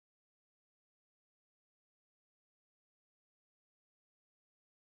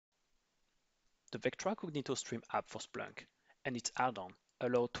The Vectra Cognito Stream app for Splunk and its add-on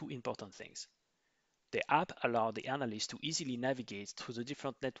allow two important things. The app allows the analyst to easily navigate through the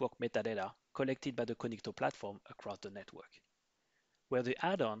different network metadata collected by the Cognito platform across the network, where the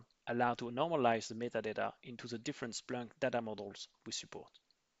add-on allows to normalize the metadata into the different Splunk data models we support.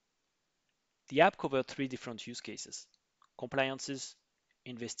 The app covers three different use cases: compliances,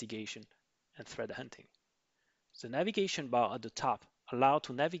 investigation, and threat hunting. The navigation bar at the top allows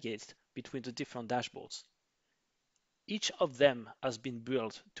to navigate between the different dashboards. Each of them has been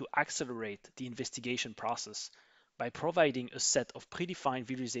built to accelerate the investigation process by providing a set of predefined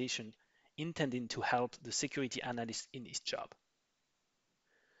visualization intended to help the security analyst in his job.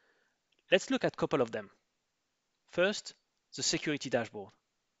 Let's look at a couple of them. First, the security dashboard.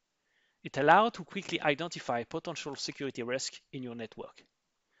 It allows to quickly identify potential security risk in your network.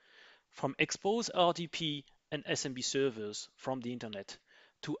 From exposed RDP and SMB servers from the internet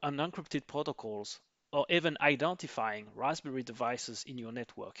to unencrypted protocols, or even identifying Raspberry devices in your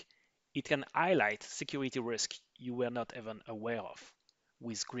network, it can highlight security risks you were not even aware of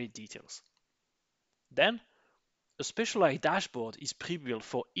with great details. Then, a specialized dashboard is pre-built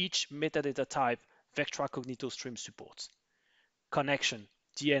for each metadata type Vectra Cognito Stream supports: connection,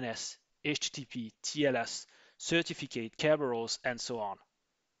 DNS, HTTP, TLS, certificate, Kerberos, and so on.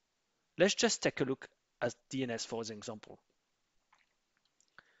 Let's just take a look at DNS for example.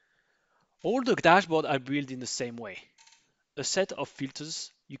 All the dashboards are built in the same way. A set of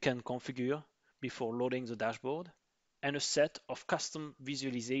filters you can configure before loading the dashboard, and a set of custom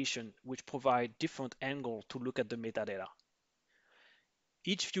visualization which provide different angles to look at the metadata.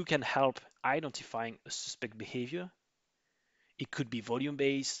 Each view can help identifying a suspect behavior. It could be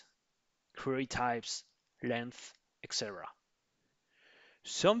volume-based, query types, length, etc.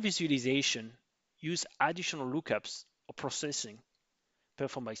 Some visualization use additional lookups or processing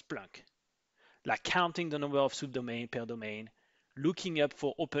performed by Splunk, like counting the number of subdomain per domain, looking up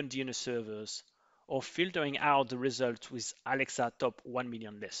for open DNS servers, or filtering out the results with Alexa top 1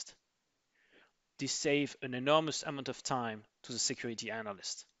 million list. This saves an enormous amount of time to the security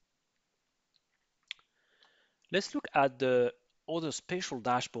analyst. Let's look at the other special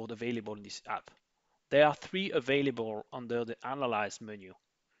dashboard available in this app. There are three available under the Analyze menu.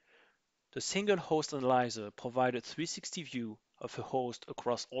 The single host analyzer provides a 360 view of a host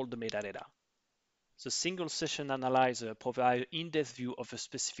across all the metadata. The single session analyzer provides an in-depth view of a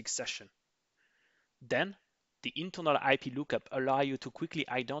specific session. Then, the internal IP lookup allows you to quickly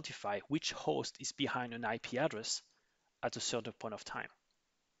identify which host is behind an IP address at a certain point of time.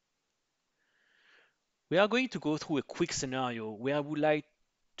 We are going to go through a quick scenario where I would like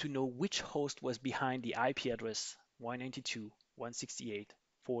to know which host was behind the IP address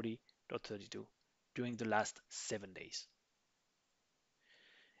 192.168.40.32 during the last 7 days.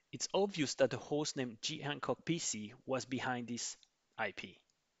 It's obvious that the host named G. Hancock PC was behind this IP.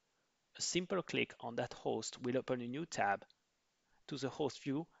 A simple click on that host will open a new tab to the host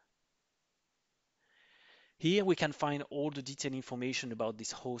view. Here we can find all the detailed information about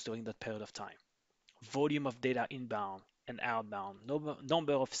this host during that period of time: volume of data inbound and outbound,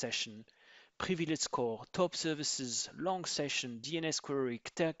 number of sessions, privilege score, top services, long session, DNS query,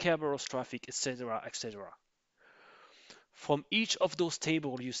 Kerberos traffic, etc., etc. From each of those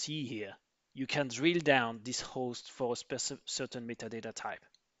tables you see here, you can drill down this host for a certain metadata type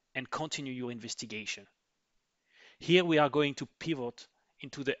and continue your investigation. Here we are going to pivot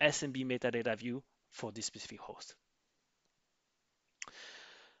into the SMB metadata view for this specific host.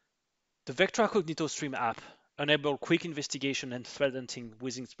 The Vectra Cognito Stream app enables quick investigation and threat hunting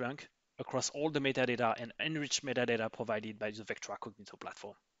within Splunk across all the metadata and enriched metadata provided by the Vectra Cognito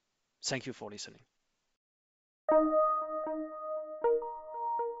platform. Thank you for listening.